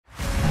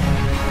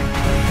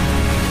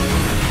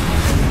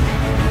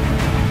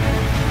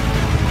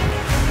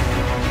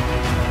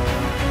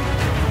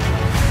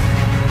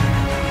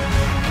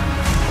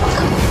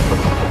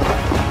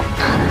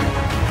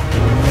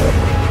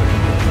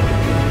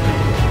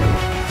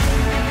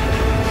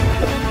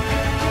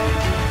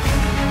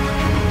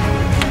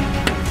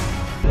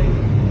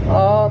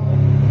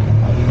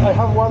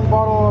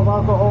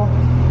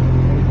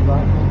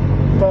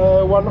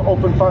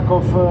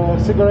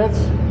of cigarettes,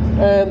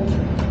 and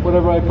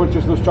whenever I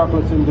purchase those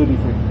chocolates in duty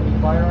free.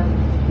 Any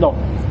firearms? No.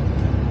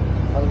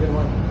 Have a good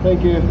one.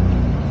 Thank you.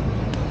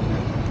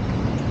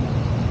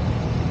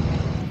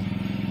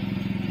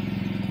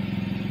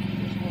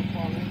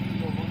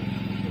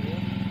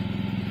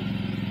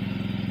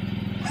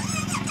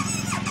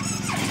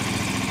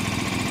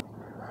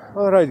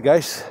 Alright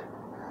guys,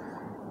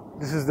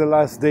 this is the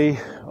last day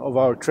of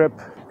our trip.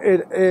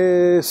 It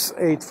is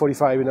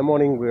 8:45 in the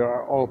morning. We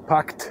are all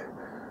packed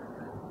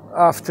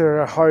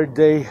after a hard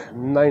day,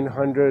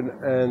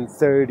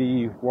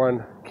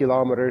 931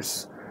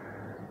 kilometers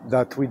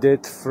that we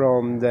did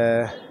from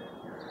the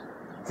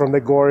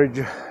gorge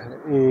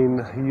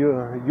in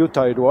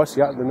Utah. It was,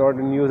 yeah, the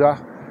northern Utah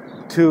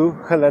to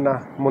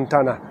Helena,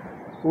 Montana,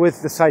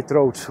 with the side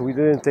roads. We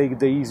didn't take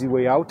the easy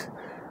way out,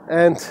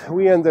 and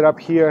we ended up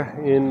here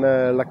in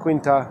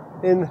LaQuinta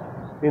Inn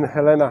in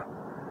Helena.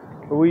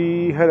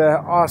 We had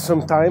an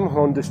awesome time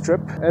on this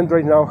trip, and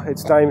right now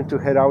it's time to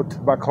head out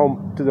back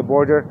home to the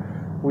border.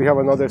 We have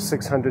another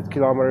 600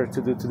 kilometers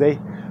to do today,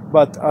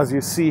 but as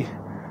you see,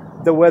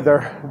 the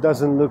weather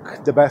doesn't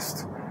look the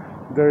best.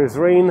 There is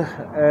rain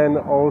and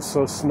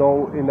also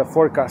snow in the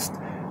forecast.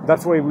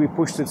 That's why we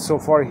pushed it so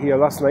far here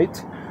last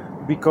night,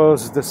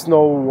 because the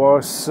snow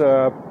was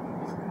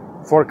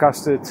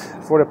forecasted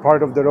for a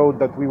part of the road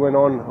that we went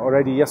on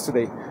already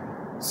yesterday.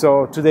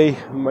 So today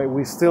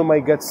we still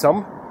might get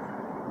some,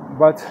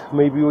 but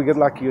maybe we get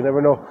lucky, you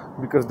never know,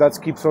 because that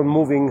keeps on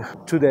moving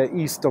to the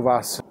east of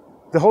us.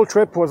 The whole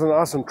trip was an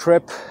awesome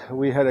trip.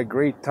 We had a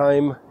great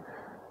time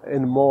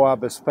in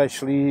Moab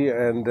especially,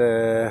 and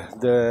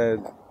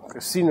the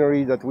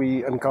scenery that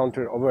we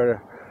encountered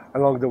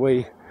along the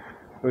way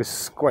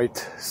was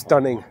quite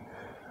stunning,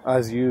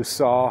 as you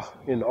saw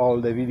in all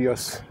the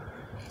videos.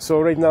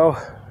 So right now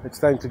it's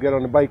time to get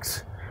on the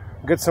bikes,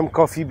 get some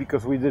coffee,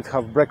 because we did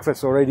have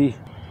breakfast already.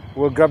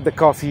 We'll grab the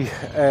coffee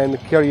and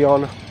carry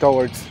on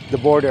towards the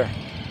border.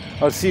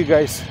 I'll see you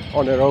guys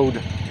on the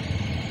road.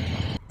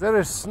 There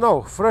is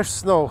snow, fresh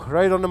snow,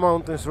 right on the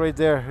mountains right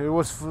there. It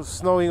was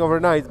snowing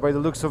overnight by the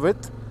looks of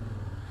it.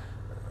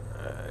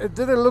 It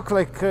didn't look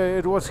like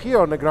it was here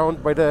on the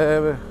ground by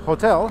the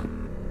hotel.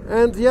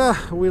 And yeah,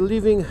 we're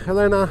leaving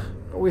Helena.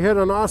 We had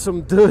an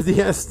awesome dude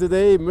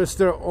yesterday,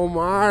 Mr.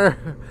 Omar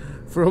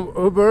from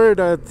Uber,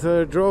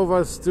 that drove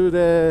us to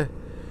the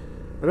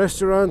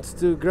restaurant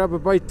to grab a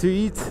bite to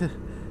eat.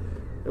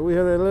 We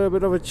had a little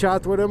bit of a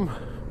chat with him.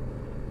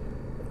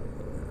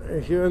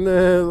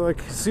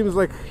 Like, seems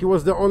like he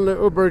was the only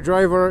Uber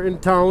driver in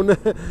town.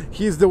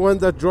 He's the one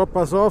that dropped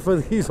us off,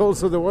 and he's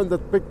also the one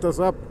that picked us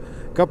up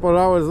a couple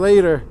hours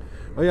later.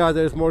 Oh yeah,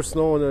 there's more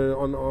snow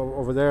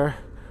over there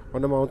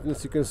on the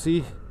mountains, you can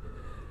see.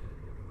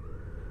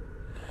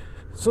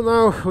 So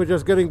now we're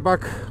just getting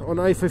back on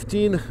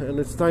I-15, and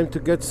it's time to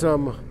get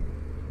some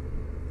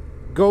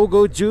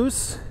go-go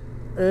juice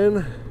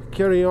and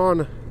carry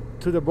on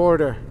to the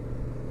border.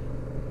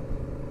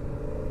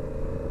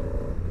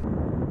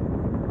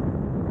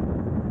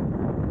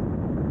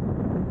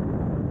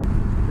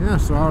 Yeah,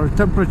 so our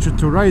temperature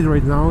to ride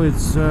right now,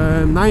 it's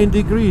 9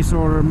 degrees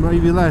or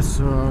maybe less.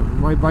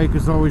 My bike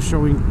is always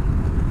showing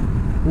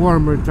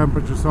warmer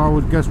temperature, so I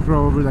would guess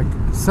probably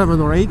like 7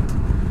 or 8.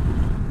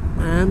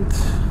 And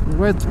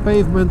wet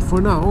pavement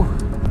for now.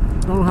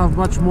 Don't have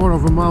much more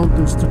of a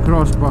mountains to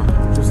cross, but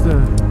just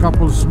a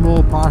couple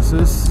small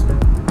passes.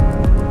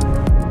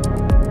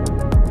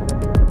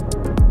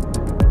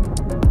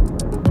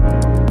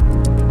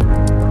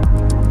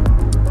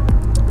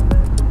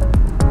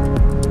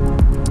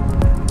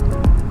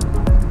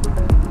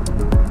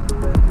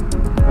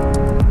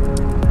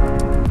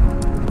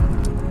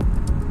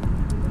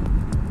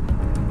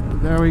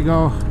 There we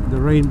go, the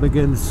rain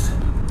begins.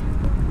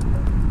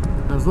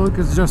 As long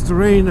as it's just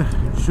rain,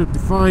 it should be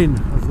fine,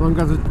 as long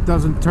as it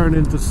doesn't turn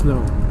into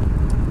snow.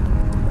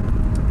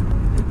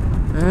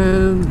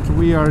 And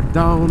we are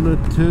down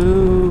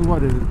to,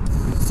 what is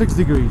it, 6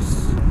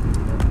 degrees.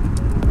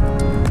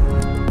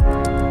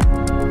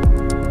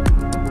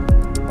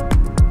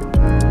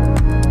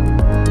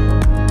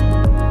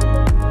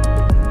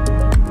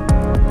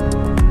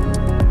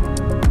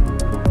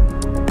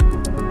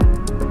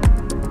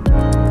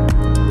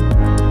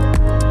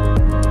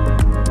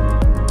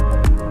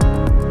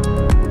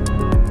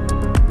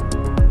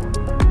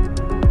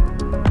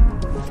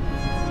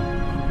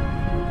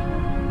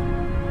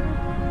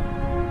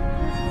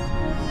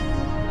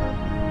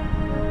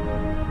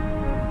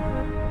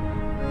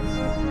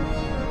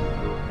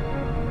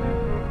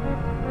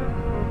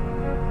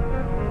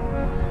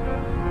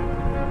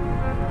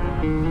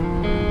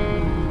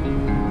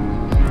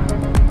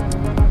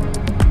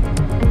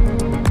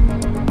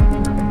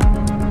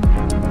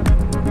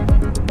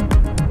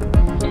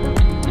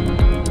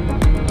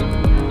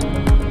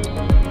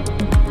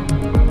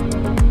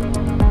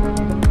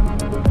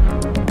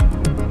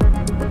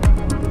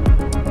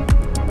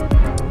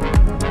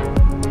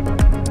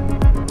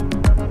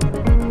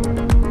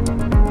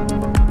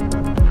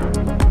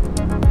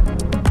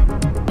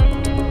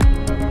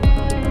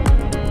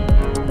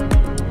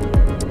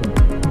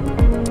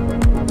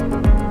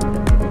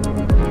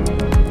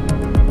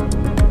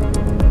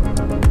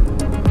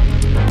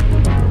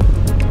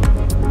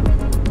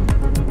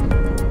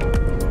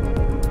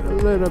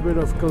 little bit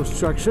of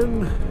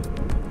construction,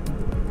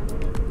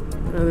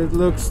 and it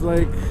looks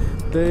like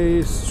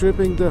they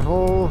stripping the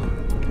whole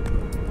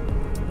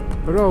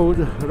road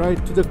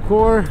right to the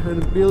core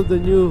and build a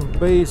new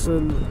base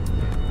and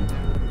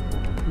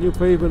new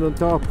pavement on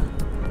top.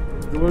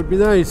 It would be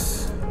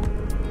nice.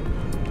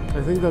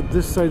 I think that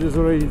this side is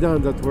already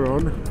done that we're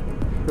on,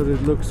 because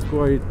it looks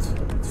quite,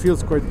 it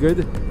feels quite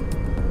good.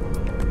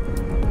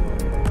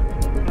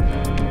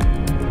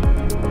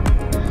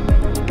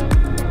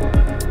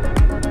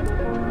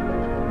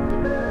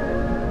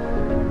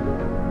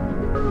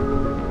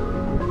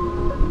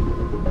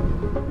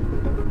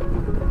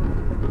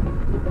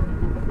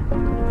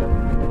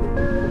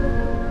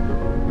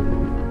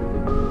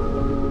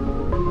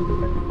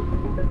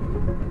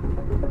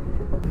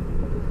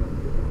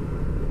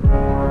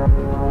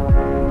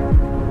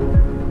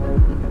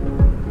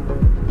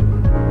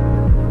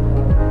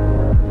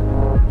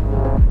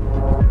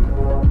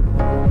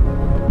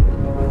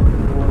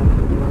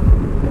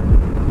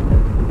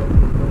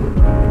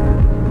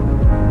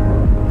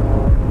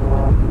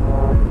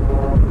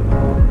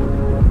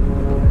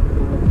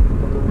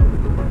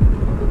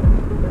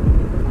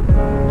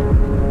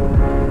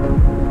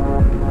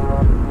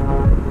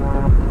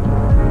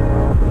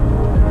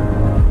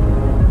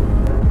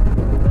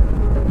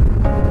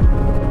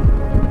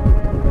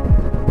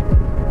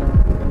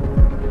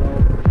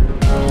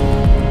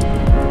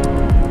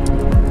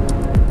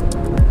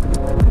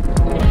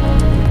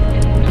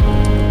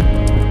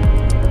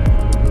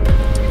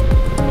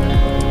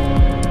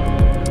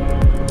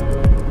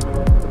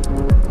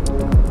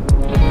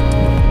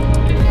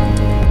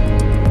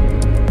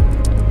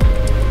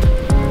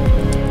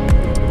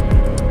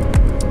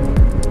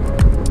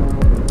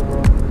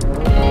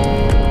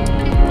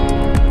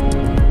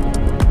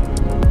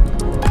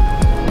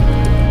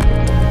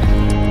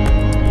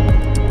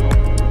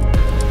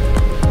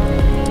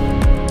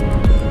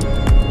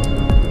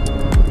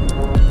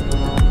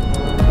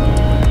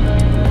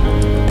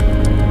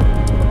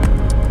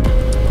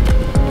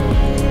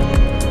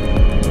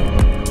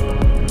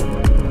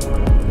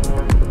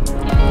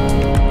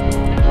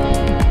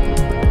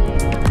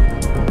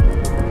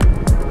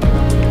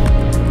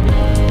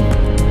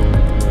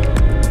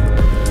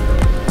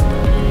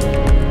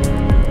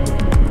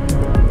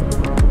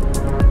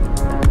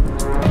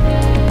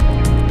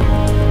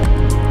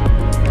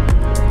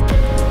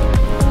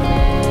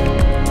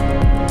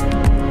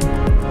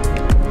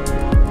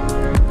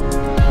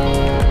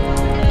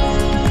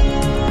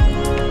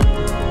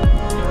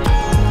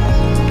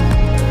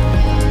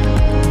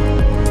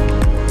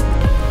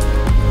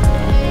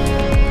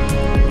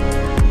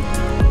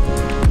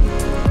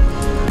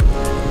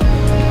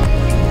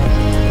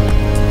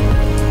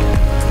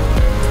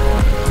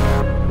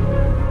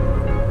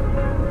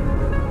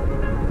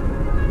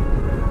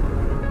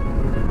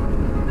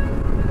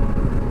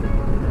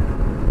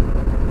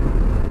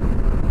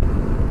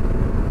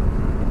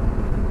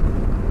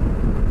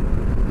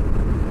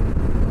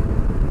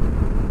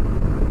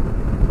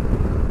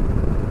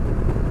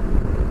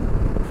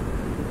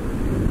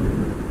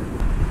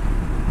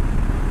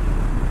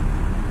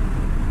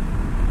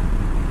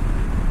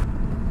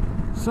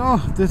 So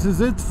this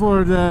is it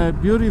for the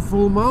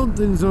beautiful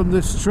mountains on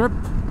this trip.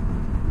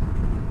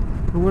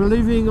 We're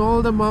leaving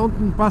all the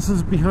mountain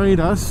passes behind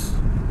us,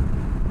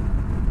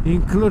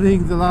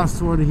 including the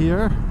last one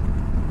here,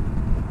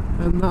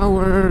 and now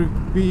we'll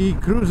be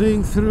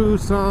cruising through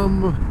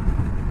some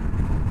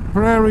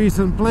prairies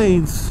and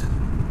plains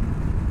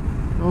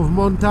of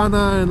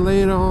Montana and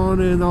later on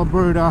in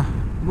Alberta.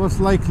 Most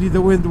likely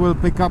the wind will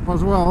pick up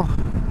as well.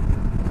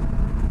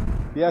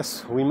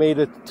 Yes, we made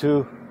it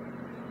to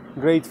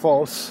Great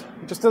Falls.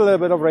 Just a little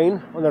bit of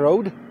rain on the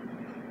road.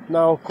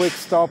 Now quick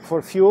stop for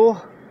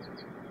fuel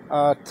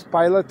at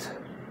Pilot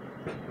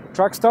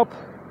truck stop,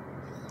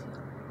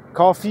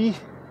 coffee,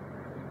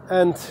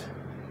 and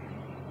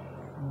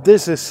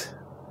this is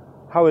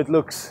how it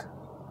looks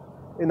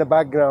in the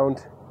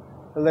background.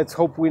 Let's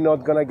hope we're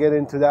not gonna get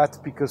into that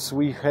because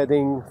we're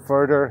heading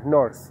further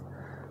north.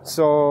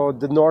 So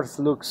the north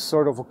looks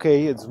sort of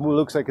okay. It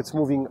looks like it's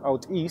moving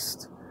out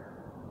east.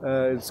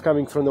 It's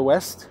coming from the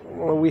west.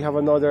 Well, we have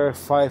another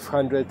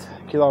 500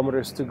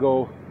 kilometers to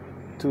go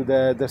to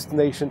the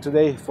destination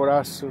today for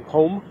us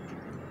home.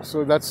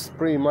 So that's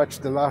pretty much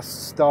the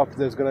last stop.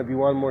 There's gonna be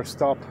one more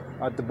stop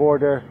at the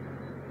border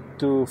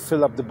to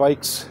fill up the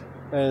bikes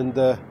and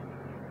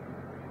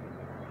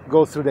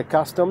go through the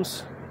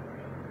customs.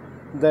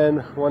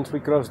 Then once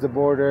we cross the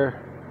border,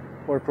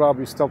 we'll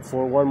probably stop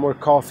for one more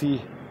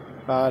coffee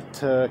at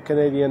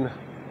Canadian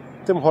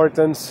Tim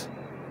Hortons.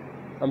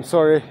 I'm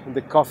sorry,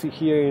 the coffee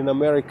here in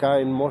America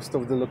in most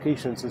of the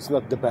locations is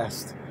not the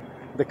best.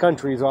 The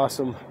country is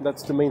awesome,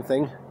 that's the main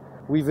thing.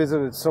 We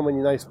visited so many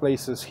nice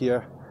places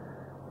here.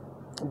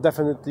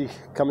 Definitely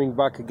coming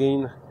back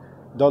again.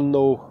 Don't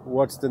know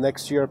what's the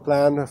next year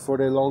plan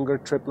for a longer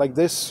trip like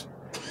this,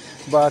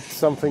 but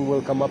something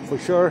will come up for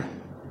sure.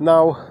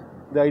 Now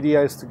the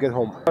idea is to get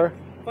home.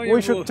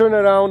 We should turn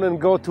around and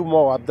go to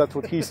Moab, that's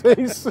what he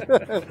says.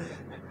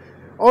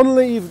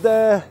 Only if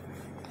the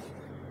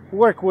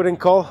work wouldn't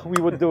call,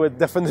 we would do it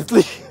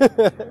definitely.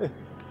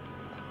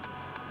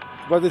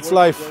 But it's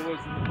life.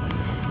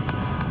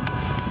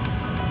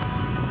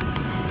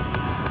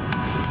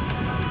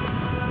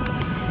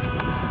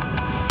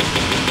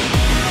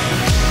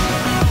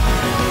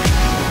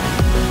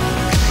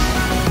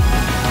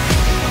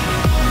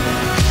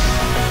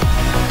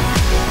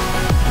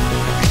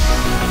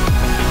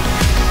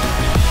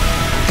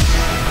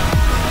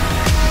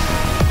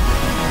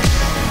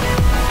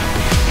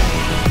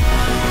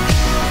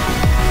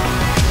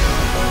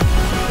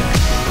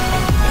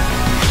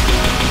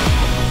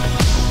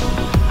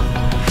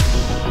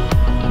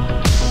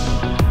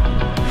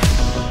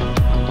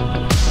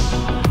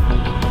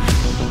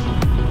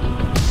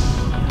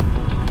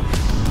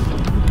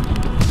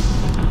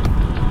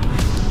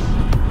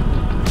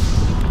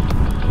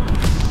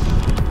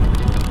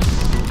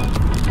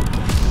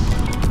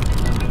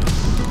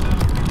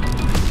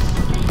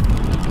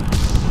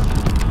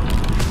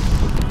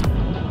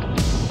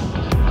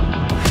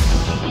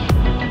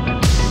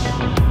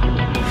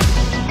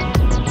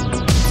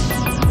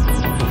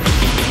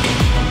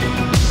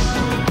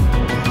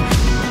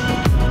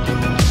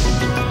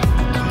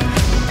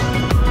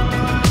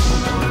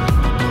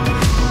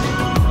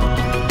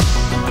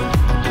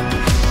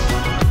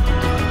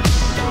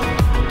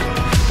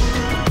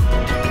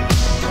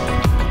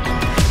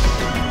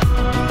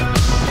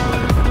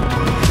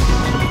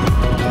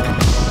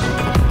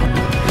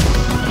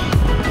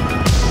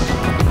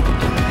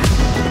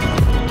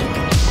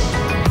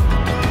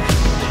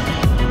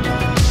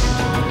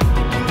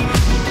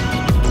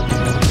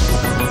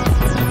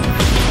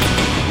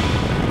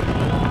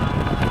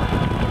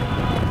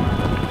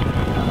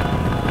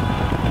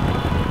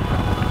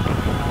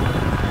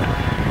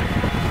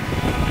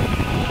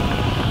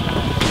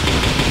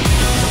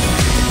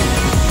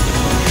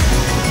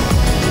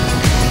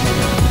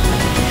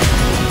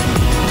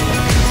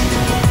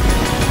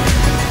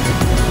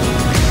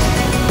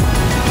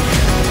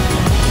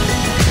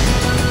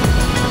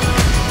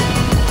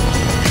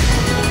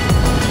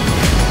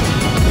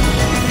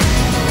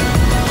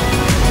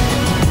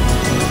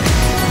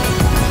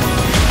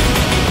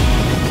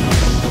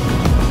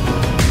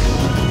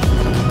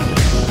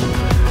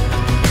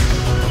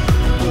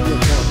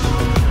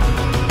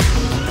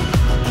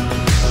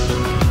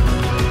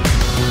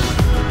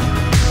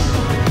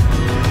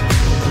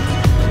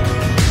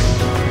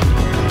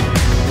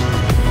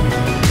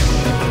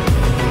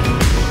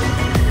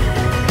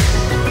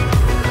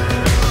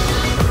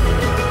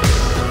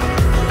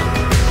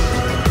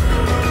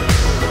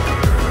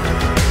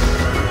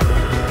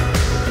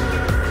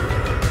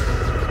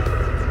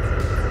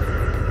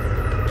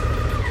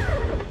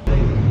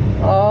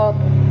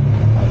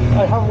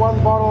 I have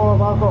one bottle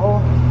of alcohol,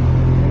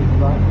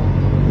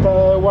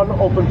 one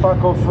open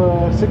pack of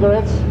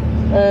cigarettes,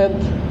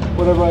 and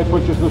whatever I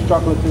purchased with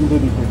chocolates in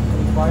duty free.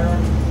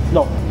 Firearms?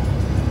 No.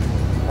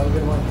 Have a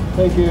good one.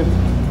 Thank you.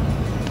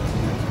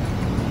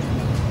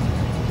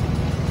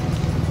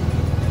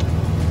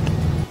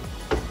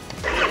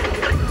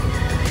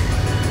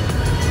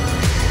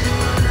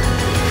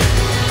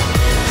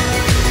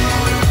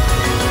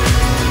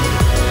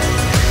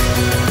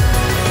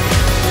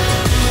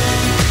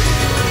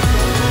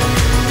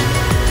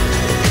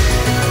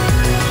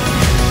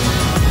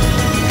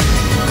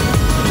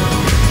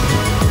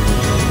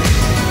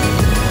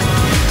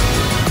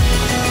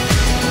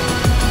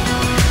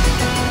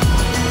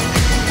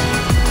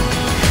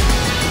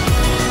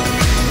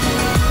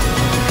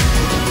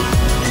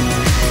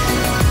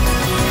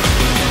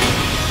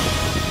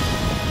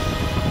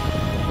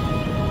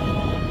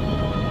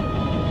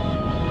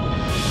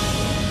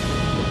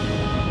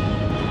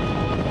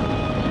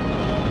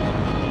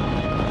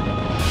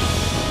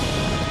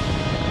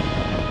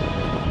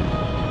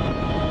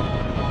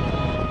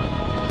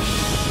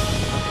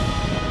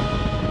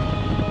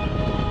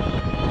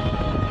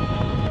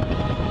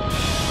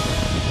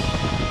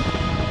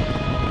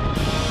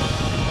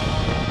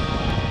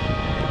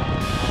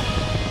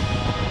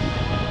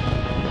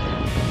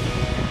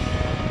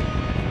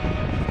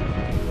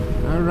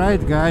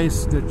 Alright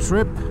guys, the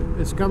trip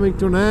is coming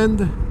to an end.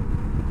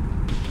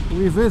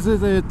 We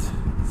visited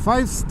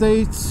 5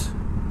 states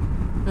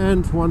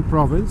and 1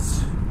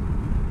 province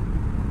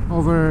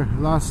over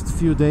last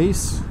few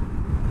days.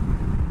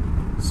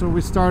 So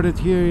we started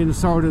here in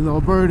southern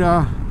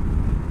Alberta,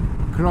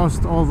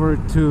 crossed over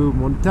to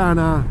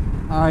Montana,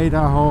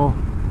 Idaho,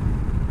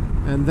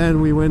 and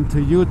then we went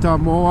to Utah,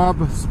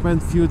 Moab,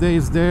 spent a few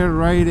days there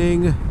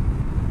riding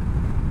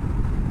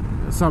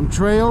some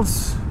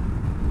trails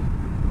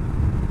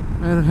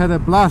and had a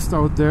blast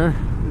out there.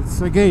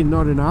 It's again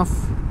not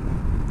enough.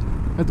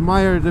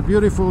 Admire the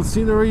beautiful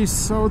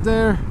sceneries out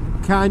there,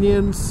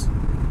 canyons,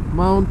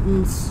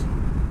 mountains,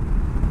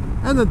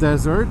 and the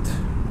desert.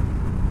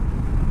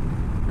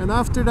 And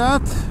after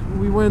that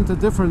we went a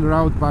different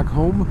route back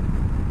home.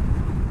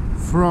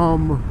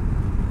 From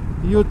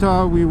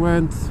Utah we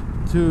went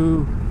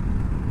to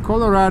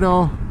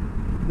Colorado,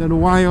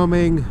 then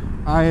Wyoming,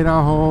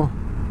 Idaho,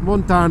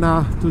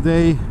 Montana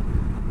today,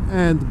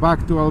 and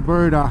back to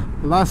Alberta.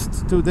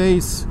 Last 2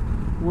 days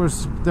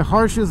was the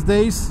harshest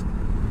days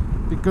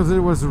because it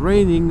was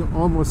raining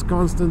almost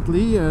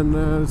constantly,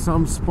 and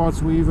some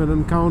spots we even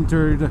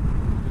encountered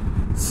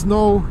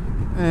snow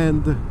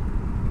and a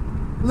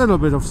little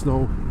bit of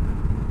snow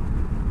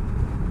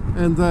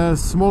and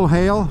small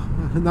hail,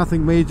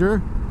 nothing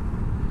major.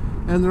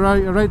 And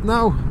right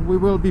now we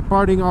will be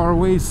parting our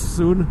ways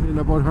soon in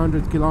about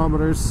 100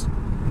 kilometers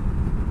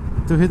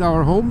to hit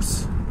our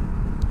homes,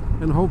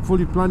 and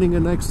hopefully planning a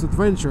next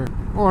adventure,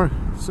 or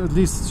at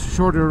least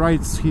shorter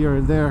rides here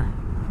and there.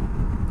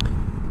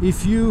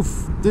 If you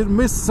did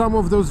miss some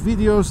of those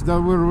videos that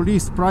were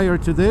released prior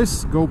to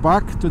this, go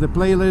back to the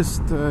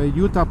playlist,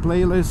 Utah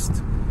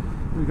playlist,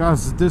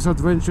 because this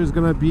adventure is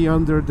gonna be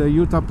under the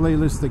Utah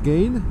playlist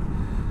again,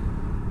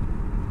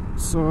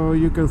 so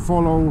you can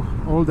follow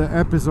all the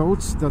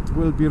episodes that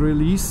will be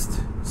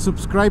released.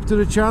 Subscribe to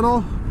the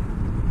channel,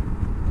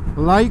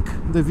 like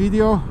the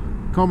video,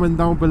 comment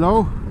down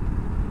below,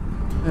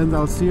 and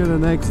I'll see you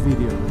in the next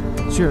video.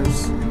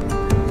 Cheers.